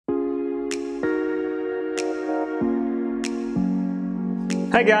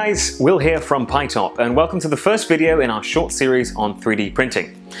Hey guys, Will here from PyTop, and welcome to the first video in our short series on 3D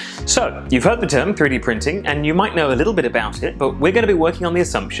printing. So, you've heard the term 3D printing and you might know a little bit about it, but we're going to be working on the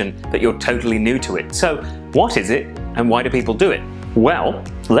assumption that you're totally new to it. So, what is it and why do people do it? Well,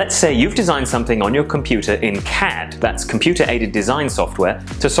 let's say you've designed something on your computer in CAD, that's computer-aided design software,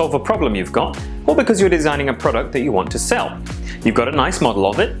 to solve a problem you've got, or because you're designing a product that you want to sell. You've got a nice model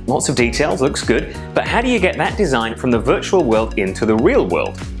of it, lots of details, looks good, but how do you get that design from the virtual world into the real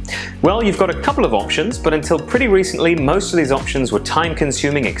world? Well, you've got a couple of options, but until pretty recently, most of these options were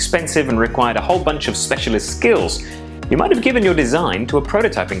time-consuming, expensive, and required a whole bunch of specialist skills. You might have given your design to a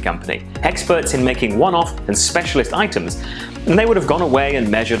prototyping company, experts in making one-off and specialist items, and they would have gone away and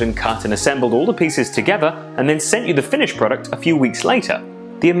measured and cut and assembled all the pieces together and then sent you the finished product a few weeks later.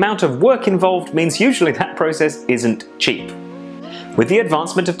 The amount of work involved means usually that process isn't cheap. With the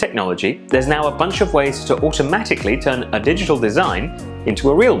advancement of technology, there's now a bunch of ways to automatically turn a digital design into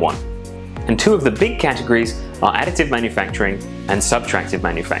a real one. And two of the big categories are additive manufacturing and subtractive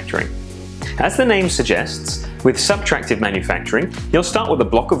manufacturing. As the name suggests, with subtractive manufacturing, you'll start with a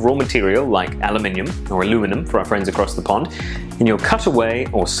block of raw material like aluminium or aluminum for our friends across the pond, and you'll cut away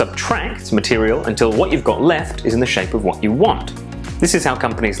or subtract material until what you've got left is in the shape of what you want. This is how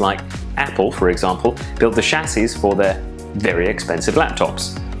companies like Apple, for example, build the chassis for their very expensive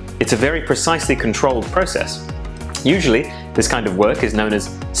laptops. It's a very precisely controlled process. Usually, this kind of work is known as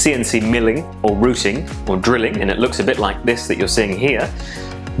CNC milling or routing or drilling, and it looks a bit like this that you're seeing here.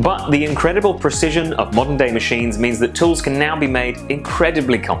 But the incredible precision of modern-day machines means that tools can now be made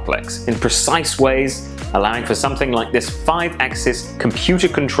incredibly complex in precise ways, allowing for something like this 5-axis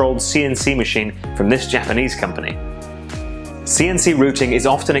computer-controlled CNC machine from this Japanese company. CNC routing is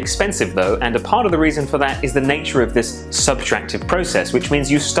often expensive though, and a part of the reason for that is the nature of this subtractive process, which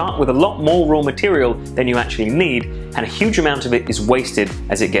means you start with a lot more raw material than you actually need, and a huge amount of it is wasted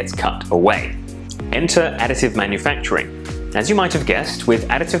as it gets cut away. Enter additive manufacturing. As you might have guessed, with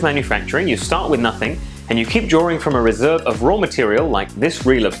additive manufacturing you start with nothing and you keep drawing from a reserve of raw material like this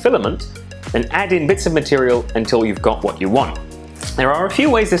reel of filament and add in bits of material until you've got what you want. There are a few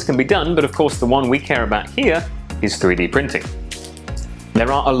ways this can be done, but of course the one we care about here is 3D printing.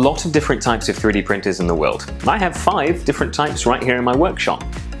 There are a lot of different types of 3D printers in the world. I have 5 different types right here in my workshop,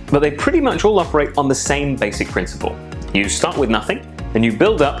 but they pretty much all operate on the same basic principle. You start with nothing, and you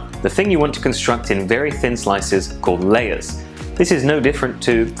build up the thing you want to construct in very thin slices called layers. This is no different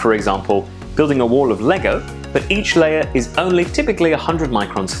to, for example, building a wall of Lego, but each layer is only typically 100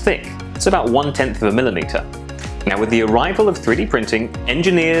 microns thick. It's about 1/10 of a millimeter. Now, with the arrival of 3D printing,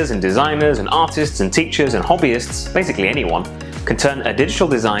 engineers and designers and artists and teachers and hobbyists, basically anyone, can turn a digital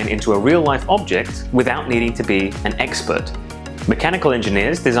design into a real-life object without needing to be an expert. Mechanical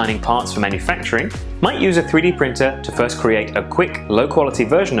engineers designing parts for manufacturing might use a 3D printer to first create a quick, low-quality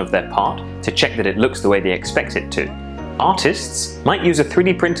version of their part to check that it looks the way they expect it to. Artists might use a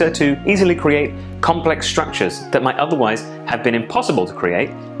 3D printer to easily create complex structures that might otherwise have been impossible to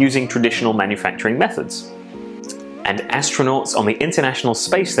create using traditional manufacturing methods. And astronauts on the International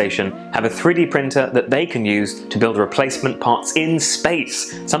Space Station have a 3D printer that they can use to build replacement parts in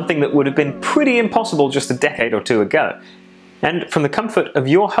space, something that would have been pretty impossible just a decade or two ago. And from the comfort of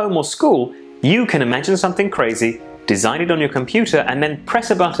your home or school, you can imagine something crazy, design it on your computer, and then press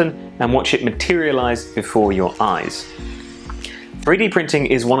a button and watch it materialize before your eyes. 3D printing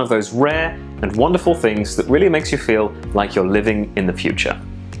is one of those rare and wonderful things that really makes you feel like you're living in the future.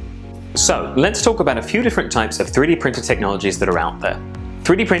 So, let's talk about a few different types of 3D printer technologies that are out there.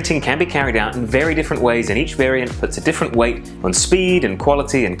 3D printing can be carried out in very different ways, and each variant puts a different weight on speed and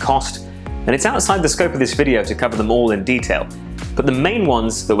quality and cost, and it's outside the scope of this video to cover them all in detail. But the main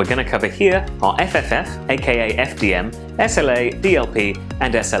ones that we're going to cover here are FFF, aka FDM, SLA, DLP,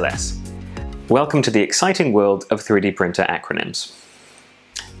 and SLS. Welcome to the exciting world of 3D printer acronyms.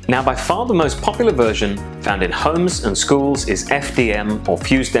 Now, by far the most popular version found in homes and schools is FDM, or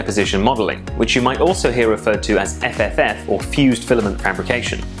Fused Deposition Modeling, which you might also hear referred to as FFF, or Fused Filament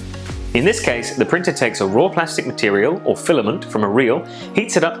Fabrication. In this case, the printer takes a raw plastic material, or filament, from a reel,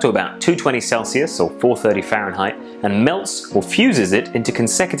 heats it up to about 220 Celsius or 430 Fahrenheit, and melts or fuses it into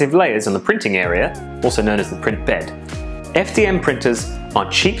consecutive layers on the printing area, also known as the print bed. FDM printers are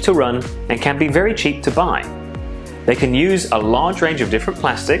cheap to run and can be very cheap to buy. They can use a large range of different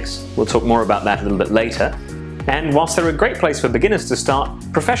plastics, we'll talk more about that a little bit later, and whilst they're a great place for beginners to start,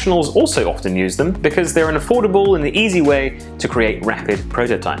 professionals also often use them because they're an affordable and easy way to create rapid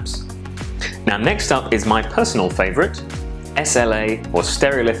prototypes. Now, next up is my personal favourite, SLA, or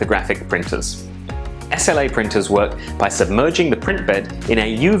stereolithographic printers. SLA printers work by submerging the print bed in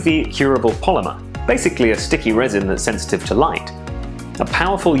a UV curable polymer, basically a sticky resin that's sensitive to light. a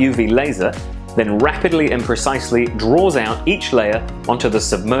powerful UV laser then rapidly and precisely draws out each layer onto the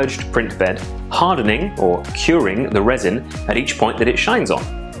submerged print bed, hardening or curing the resin at each point that it shines on.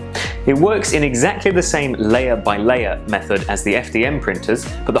 It works in exactly the same layer by layer method as the FDM printers,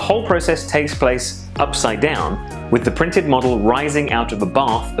 but the whole process takes place upside down, with the printed model rising out of a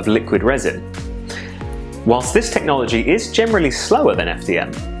bath of liquid resin. Whilst this technology is generally slower than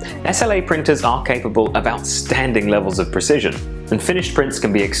FDM, SLA printers are capable of outstanding levels of precision, and finished prints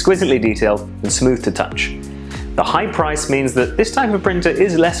can be exquisitely detailed and smooth to touch. The high price means that this type of printer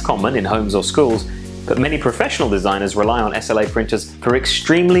is less common in homes or schools, but many professional designers rely on SLA printers for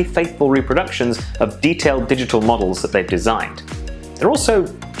extremely faithful reproductions of detailed digital models that they've designed. They're also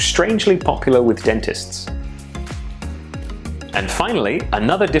strangely popular with dentists. And finally,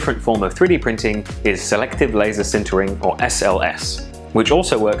 another different form of 3D printing is selective laser sintering, or SLS, which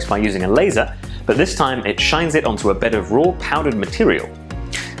also works by using a laser, but this time it shines it onto a bed of raw powdered material.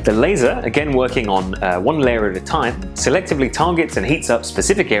 The laser, again working on one layer at a time, selectively targets and heats up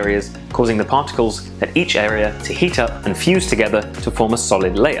specific areas, causing the particles at each area to heat up and fuse together to form a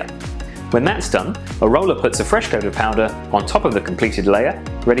solid layer. When that's done, a roller puts a fresh coat of powder on top of the completed layer,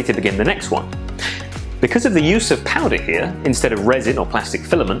 ready to begin the next one. Because of the use of powder here, instead of resin or plastic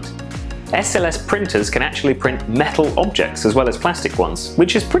filament, SLS printers can actually print metal objects as well as plastic ones,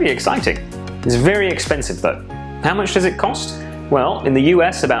 which is pretty exciting. It's very expensive though. How much does it cost? Well, in the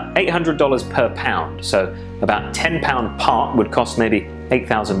US about $800 per pound, so about a £10 part would cost maybe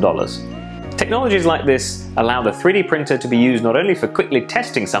 $8,000. Technologies like this allow the 3D printer to be used not only for quickly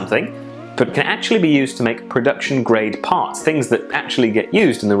testing something, but can actually be used to make production grade parts, things that actually get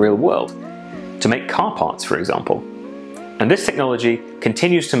used in the real world. To make car parts, for example. And this technology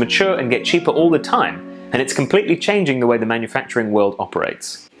continues to mature and get cheaper all the time, and it's completely changing the way the manufacturing world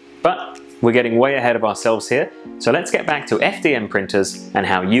operates. But we're getting way ahead of ourselves here, so let's get back to FDM printers and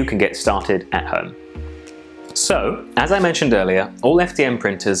how you can get started at home. So, as I mentioned earlier, all FDM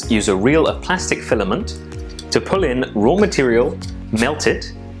printers use a reel of plastic filament to pull in raw material, melt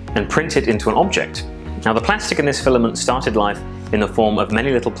it, and print it into an object. Now, the plastic in this filament started life in the form of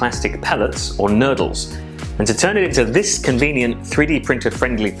many little plastic pellets or nurdles. And to turn it into this convenient 3D printer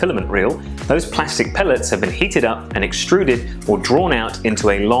friendly filament reel, those plastic pellets have been heated up and extruded or drawn out into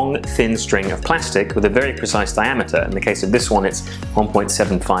a long, thin string of plastic with a very precise diameter. In the case of this one, it's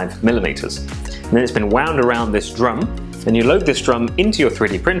 1.75 millimeters. And then it's been wound around this drum, and you load this drum into your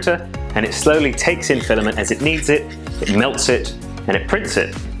 3D printer, and it slowly takes in filament as it needs it melts it, and it prints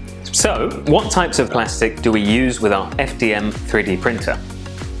it. So, what types of plastic do we use with our FDM 3D printer?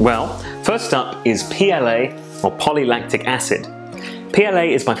 Well, first up is PLA, or polylactic acid. PLA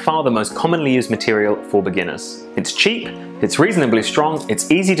is by far the most commonly used material for beginners. It's cheap, it's reasonably strong,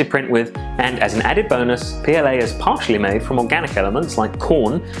 it's easy to print with, and as an added bonus, PLA is partially made from organic elements like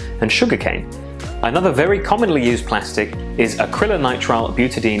corn and sugarcane. Another very commonly used plastic is acrylonitrile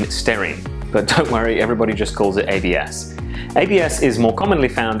butadiene styrene, but don't worry, everybody just calls it ABS. ABS is more commonly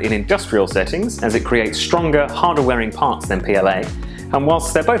found in industrial settings as it creates stronger, harder wearing parts than PLA, and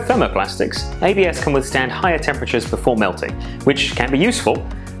whilst they're both thermoplastics, ABS can withstand higher temperatures before melting, which can be useful,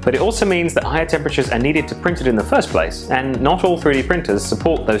 but it also means that higher temperatures are needed to print it in the first place, and not all 3D printers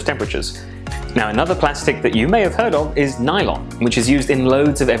support those temperatures. Now, another plastic that you may have heard of is nylon, which is used in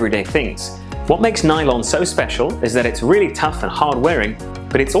loads of everyday things. What makes nylon so special is that it's really tough and hard wearing,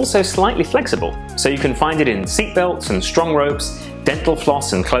 but it's also slightly flexible, so you can find it in seatbelts and strong ropes, dental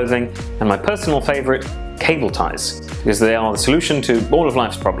floss and clothing, and my personal favourite, cable ties, because they are the solution to all of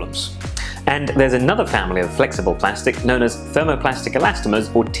life's problems. And there's another family of flexible plastic known as thermoplastic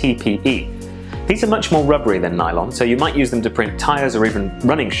elastomers, or TPE. These are much more rubbery than nylon, so you might use them to print tyres or even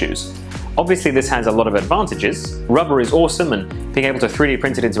running shoes. Obviously this has a lot of advantages. Rubber is awesome, and being able to 3D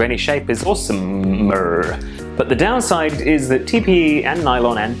print it into any shape is awesomer. But the downside is that TPE and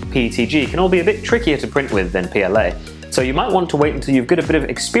nylon and PETG can all be a bit trickier to print with than PLA, so you might want to wait until you've got a bit of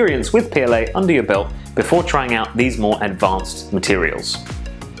experience with PLA under your belt before trying out these more advanced materials.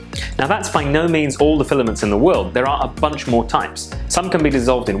 Now, that's by no means all the filaments in the world. There are a bunch more types. Some can be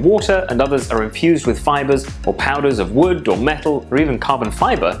dissolved in water, and others are infused with fibers or powders of wood or metal or even carbon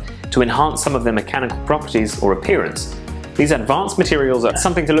fiber to enhance some of their mechanical properties or appearance. These advanced materials are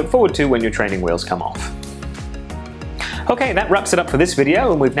something to look forward to when your training wheels come off. Okay, that wraps it up for this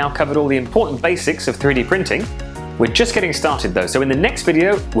video, and we've now covered all the important basics of 3D printing. We're just getting started though, so in the next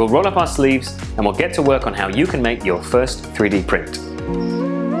video we'll roll up our sleeves and we'll get to work on how you can make your first 3D print.